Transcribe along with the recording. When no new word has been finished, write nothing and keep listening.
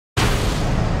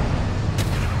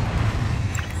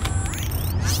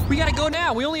We gotta go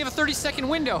now. We only have a 30-second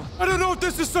window. I don't know if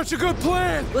this is such a good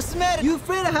plan. What's the matter? You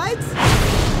afraid of heights?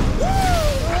 Woo!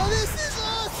 Oh, this is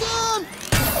awesome!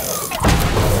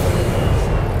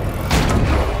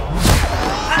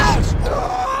 Ouch!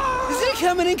 Is it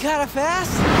coming in kind of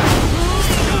fast?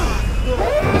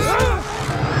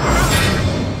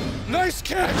 Nice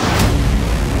catch!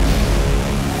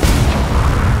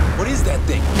 What is that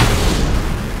thing?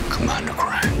 Commander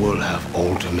Grant will have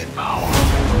ultimate power.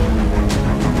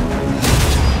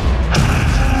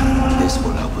 This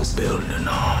will help us build an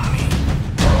army.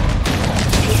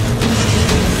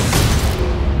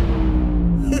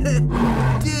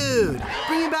 Dude,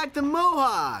 bringing back the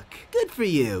Mohawk. Good for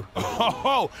you.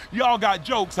 Oh, y'all got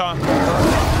jokes, huh?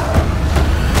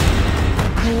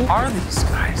 Who are these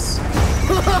guys?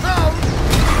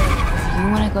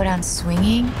 You want to go down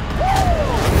swinging?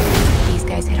 These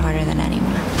guys hit harder than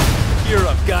anyone. Gear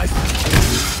up, guys.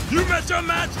 You missed your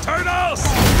match, Turtles!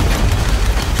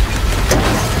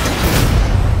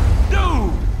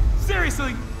 Dude!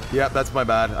 Seriously? Yep, that's my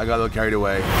bad. I got a little carried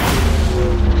away.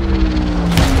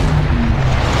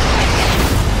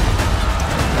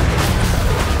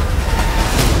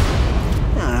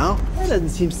 I don't know. That doesn't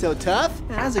seem so tough.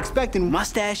 I was expecting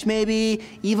mustache, maybe,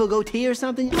 evil goatee or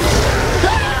something.